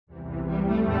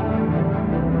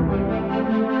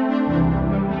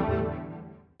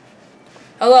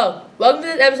Hello, welcome to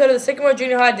this episode of the Sycamore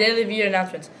Junior High Daily Video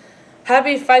Announcements.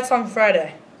 Happy Fight Song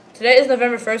Friday. Today is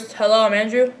November 1st. Hello, I'm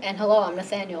Andrew. And hello, I'm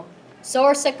Nathaniel. So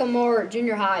are Sycamore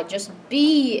Junior High. Just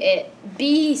be it.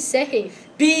 Be safe.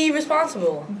 Be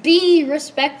responsible. Be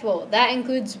respectful. That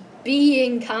includes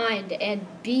being kind and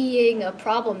being a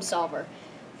problem solver.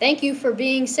 Thank you for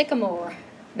being Sycamore.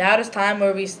 Now it is time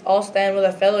where we all stand with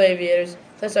our fellow aviators,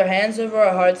 place our hands over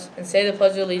our hearts, and say the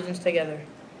Pledge of Allegiance together.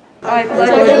 I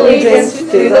pledge allegiance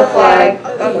to the flag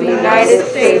of the United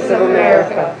States of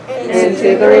America and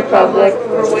to the republic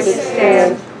for which it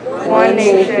stands, one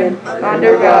nation,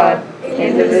 under God,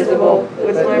 indivisible,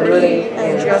 with liberty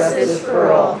and justice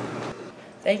for all.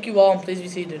 Thank you all, and please be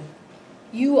seated.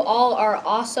 You all are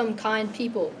awesome, kind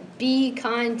people. Be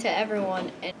kind to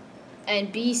everyone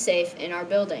and be safe in our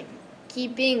building.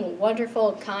 Keep being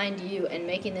wonderful, kind you, and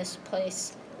making this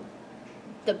place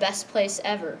the best place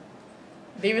ever.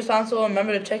 Be responsible and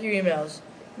remember to check your emails.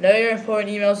 Know your important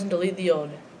emails and delete the old.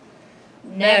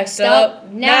 Next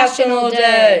up, National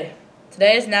Day.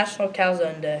 Today is National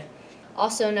Calzone Day.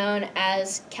 Also known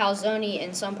as calzone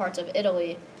in some parts of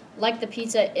Italy. Like the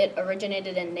pizza, it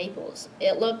originated in Naples.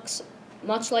 It looks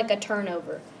much like a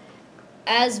turnover.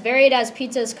 As varied as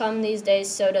pizzas come these days,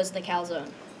 so does the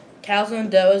calzone. Calzone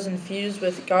dough is infused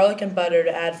with garlic and butter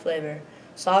to add flavor.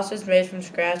 Sauce is made from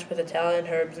scratch with Italian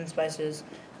herbs and spices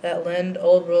that lend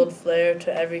old-world flair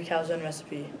to every calzone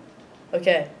recipe.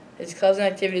 Okay, it's closing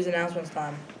activities announcements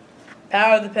time.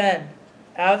 Power of the Pen.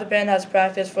 Power of the Pen has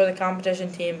practice for the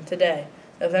competition team today,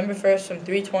 November 1st from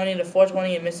 3:20 to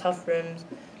 4:20 in Miss Huff Rooms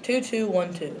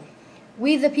 2212.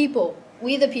 We the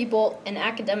People, an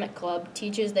academic club,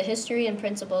 teaches the history and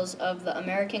principles of the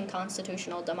American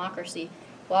constitutional democracy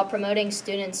while promoting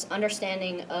students'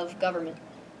 understanding of government.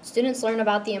 Students learn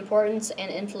about the importance and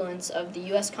influence of the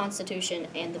U.S. Constitution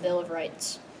and the Bill of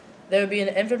Rights. There will be an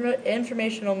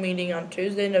informational meeting on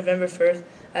Tuesday, November 1st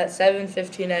at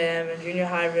 7:15 a.m. in Junior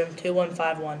High Room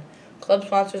 2151. Club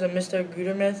sponsors are Mr.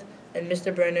 Gutermith and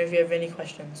Mr. Brenner if you have any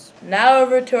questions. Now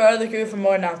over to our other crew for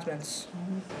more announcements.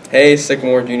 Hey,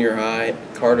 Sycamore Junior High,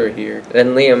 Carter here.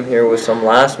 And Liam here with some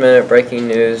last-minute breaking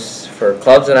news for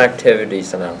clubs and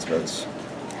activities announcements.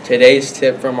 Today's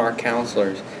tip from our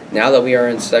counselors. Now that we are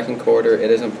in second quarter,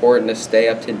 it is important to stay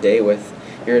up to date with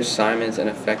your assignments and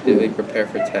effectively prepare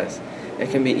for tests. It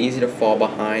can be easy to fall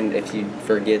behind if you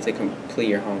forget to complete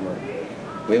your homework.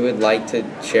 We would like to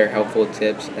share helpful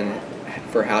tips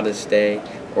for how to stay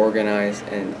organized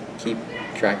and keep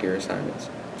track of your assignments.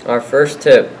 Our first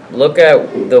tip, look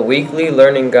at the weekly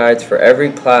learning guides for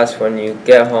every class when you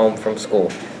get home from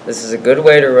school. This is a good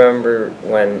way to remember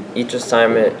when each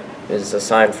assignment is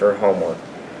assigned for homework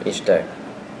each day.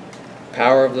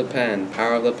 Power of the Pen.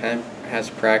 Power of the Pen has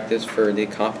practice for the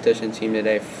competition team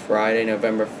today, Friday,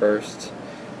 November 1st,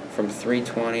 from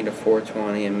 3:20 to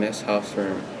 4:20 in Miss Huff's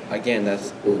room. Again,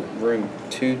 that's room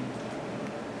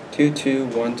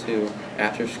 2212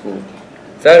 after school.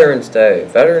 Veterans Day.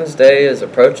 Veterans Day is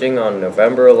approaching on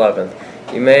November 11th.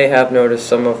 You may have noticed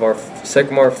some of our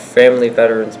Sycamore family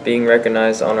veterans being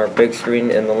recognized on our big screen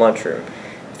in the lunchroom.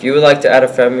 If you would like to add a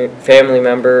family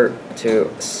member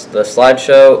to the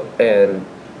slideshow and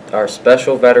our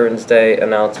special Veterans Day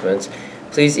announcements,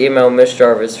 please email Ms.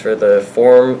 Jarvis for the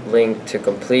form link to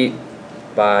complete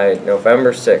by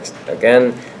November 6th.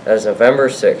 Again, that is November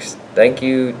 6th. Thank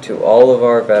you to all of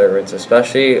our veterans,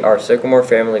 especially our Sycamore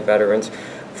family veterans,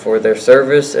 for their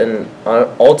service and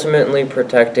ultimately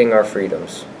protecting our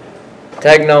freedoms.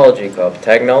 Technology Club.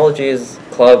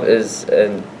 Club is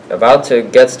about to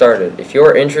get started. If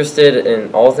you're interested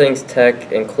in all things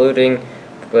tech, including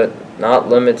but not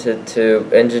limited to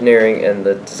engineering and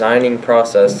the designing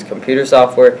process, computer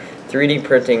software, 3D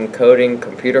printing, coding,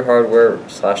 computer hardware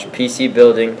 / PC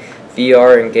building,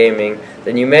 VR and gaming,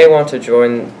 then you may want to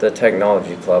join the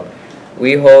Technology Club.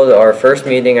 We hold our first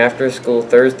meeting after school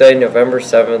Thursday, November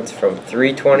 7th from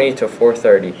 3:20 to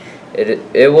 4:30.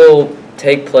 It will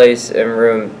take place in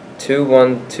room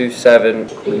 2127,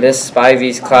 Miss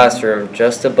Spivey's classroom,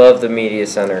 just above the Media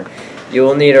Center. You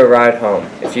will need a ride home.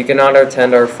 If you cannot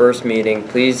attend our first meeting,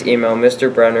 please email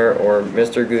Mr. Brenner or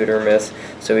Mr. Gutermith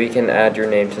so we can add your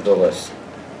name to the list.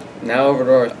 Now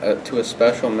over to a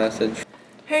special message.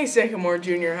 Hey Sycamore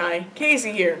Junior High,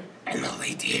 Casey here. And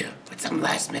Lily here with some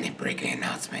last-minute breaking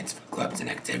announcements for clubs and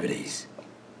activities.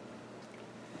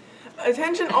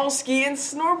 Attention all ski and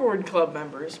snowboard club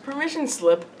members. Permission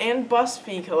slip and bus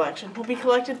fee collection will be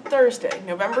collected Thursday,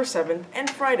 November 7th and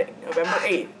Friday, November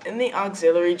 8th in the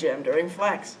auxiliary gym during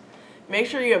Flex. Make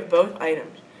sure you have both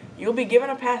items. You'll be given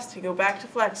a pass to go back to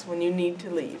Flex when you need to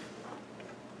leave.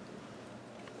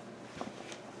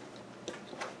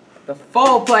 The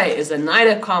Fall Play is a night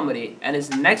of comedy and is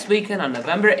next weekend on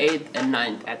November 8th and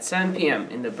 9th at 7 p.m.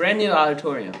 in the brand new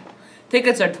auditorium.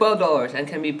 Tickets are $12 and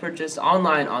can be purchased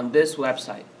online on this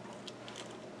website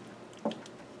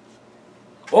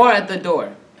or at the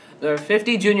door. There are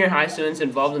 50 junior high students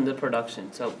involved in the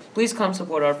production, so please come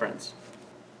support our friends.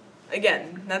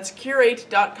 Again, that's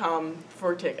curate.com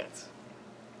for tickets.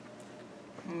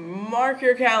 Mark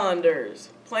your calendars.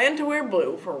 Plan to wear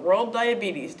blue for World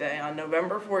Diabetes Day on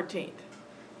November 14th.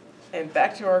 And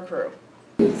back to our crew.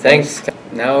 Thanks.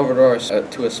 Now over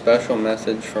to a special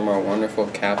message from our wonderful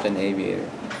Captain Aviator.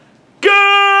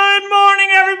 Good morning,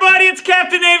 everybody. It's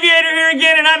Captain Aviator here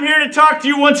again, and I'm here to talk to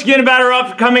you once again about our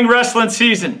upcoming wrestling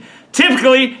season.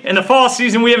 Typically, in the fall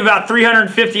season, we have about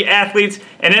 350 athletes,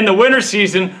 and in the winter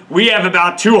season, we have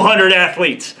about 200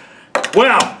 athletes.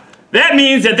 Well, that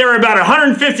means that there are about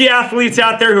 150 athletes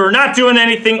out there who are not doing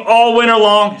anything all winter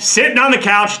long, sitting on the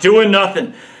couch doing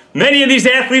nothing. Many of these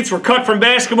athletes were cut from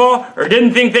basketball or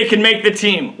didn't think they could make the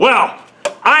team. Well,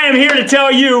 I am here to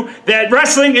tell you that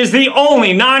wrestling is the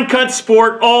only non-cut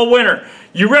sport all winter.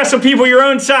 You wrestle people your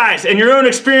own size and your own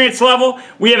experience level.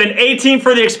 We have an A team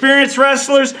for the experienced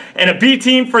wrestlers and a B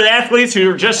team for the athletes who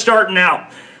are just starting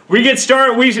out. We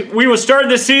will start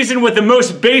this season with the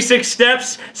most basic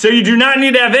steps, so you do not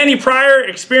need to have any prior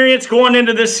experience going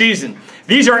into this season.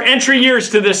 These are entry years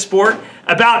to this sport.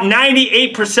 About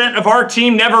 98% of our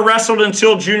team never wrestled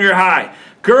until junior high.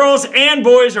 Girls and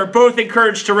boys are both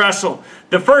encouraged to wrestle.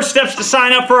 The first steps to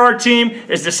sign up for our team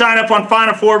is to sign up on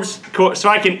Final Forbes so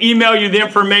I can email you the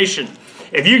information.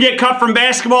 If you get cut from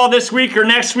basketball this week or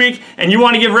next week and you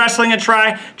want to give wrestling a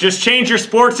try, just change your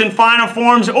sports in Final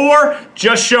Forms or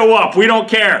just show up. We don't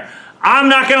care. I'm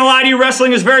not going to lie to you,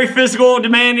 wrestling is very physical and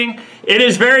demanding. It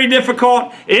is very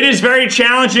difficult. It is very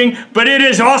challenging, but it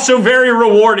is also very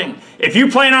rewarding. If you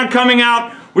plan on coming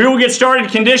out, we will get started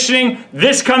conditioning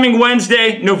this coming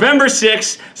Wednesday, November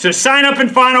 6th. So sign up in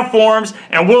Final Forms,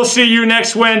 and we'll see you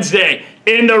next Wednesday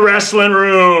in the wrestling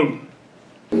room.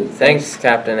 Thanks,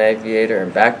 Captain Aviator,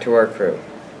 and back to our crew.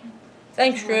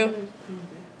 Thanks, crew.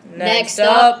 Next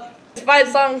up, it's Fight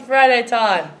Song Friday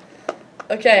time.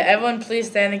 Okay, everyone please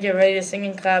stand and get ready to sing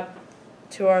and clap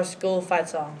to our school fight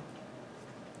song.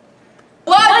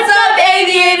 What's up,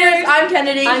 aviators? I'm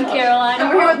Kennedy. I'm Caroline. And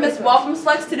we're here with Miss Waffle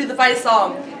Sluts to do the fight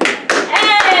song.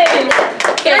 Hey!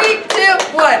 3,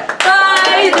 2, 1.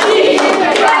 Fight!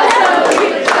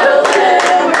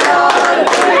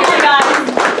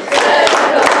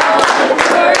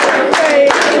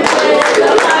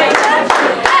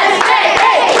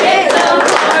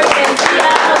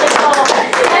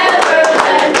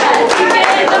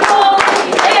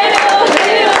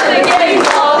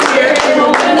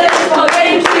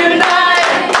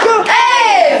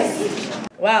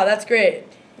 Wow, that's great.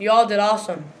 You all did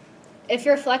awesome. If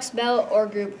your Flex Bell or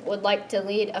group would like to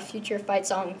lead a future Fight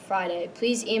Song Friday,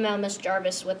 please email Ms.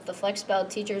 Jarvis with the Flex Bell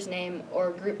teacher's name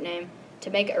or group name to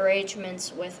make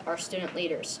arrangements with our student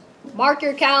leaders. Mark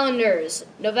your calendars.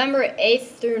 November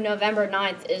 8th through November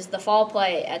 9th is the Fall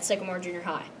Play at Sycamore Junior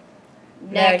High.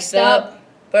 Next up,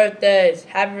 birthdays.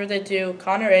 Happy birthday to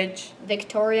Connor H.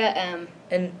 Victoria M.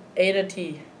 and Ada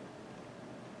T.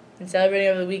 And celebrating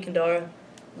over the weekend are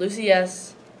Lucy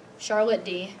S. Charlotte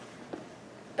D.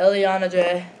 Eliana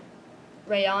J.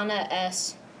 Rayana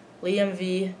S. Liam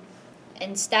V.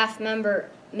 and staff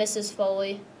member Mrs.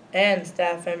 Foley. And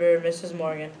staff member Mrs.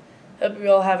 Morgan. Hope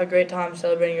you all have a great time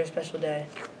celebrating your special day.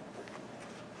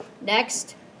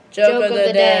 Next, Joke of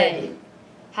the day.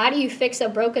 How do you fix a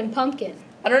broken pumpkin?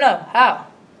 I don't know. How?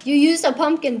 You use a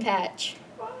pumpkin patch.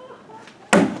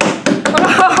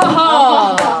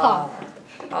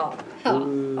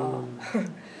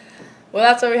 Well,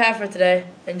 that's what we have for today.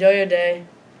 Enjoy your day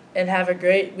and have a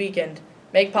great weekend.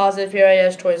 Make positive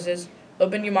PRIS choices.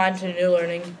 Open your mind to new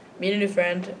learning. Meet a new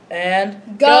friend.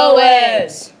 And Go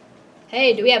Wiz!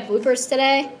 Hey, do we have bloopers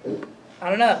today? I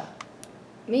don't know.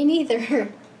 Me neither.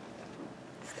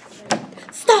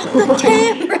 Stop the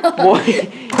camera! Boy,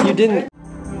 you didn't.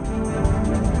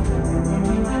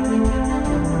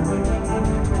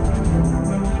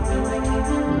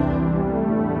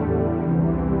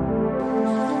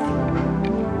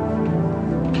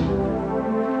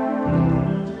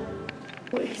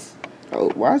 Oh,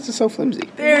 why is it so flimsy?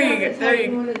 There you go. There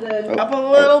you go. Up a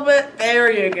little bit. There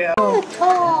you go.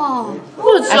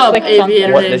 What's up,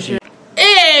 Aviator Nation?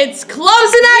 It's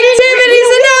closing activities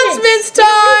announcements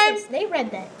time! They read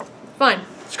that. Fine.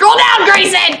 Scroll down,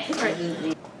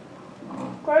 Grayson!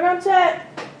 Quiet on set.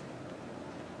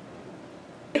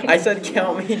 I said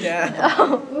count me down.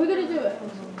 Oh. We're gonna do it.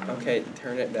 Okay,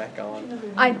 turn it back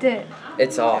on. I did.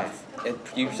 It's off.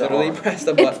 You literally pressed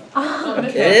the button.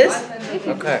 It is?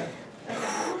 Okay.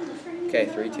 Okay,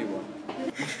 3, 2, 1.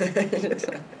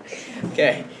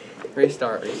 Okay,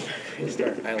 restart.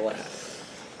 I laugh.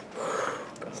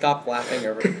 Stop laughing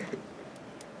over.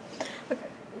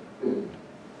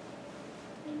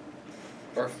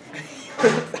 Or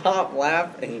stop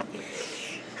laughing.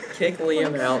 Kick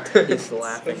Liam out. He's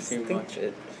laughing too much.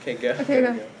 Okay, go. Okay,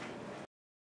 go.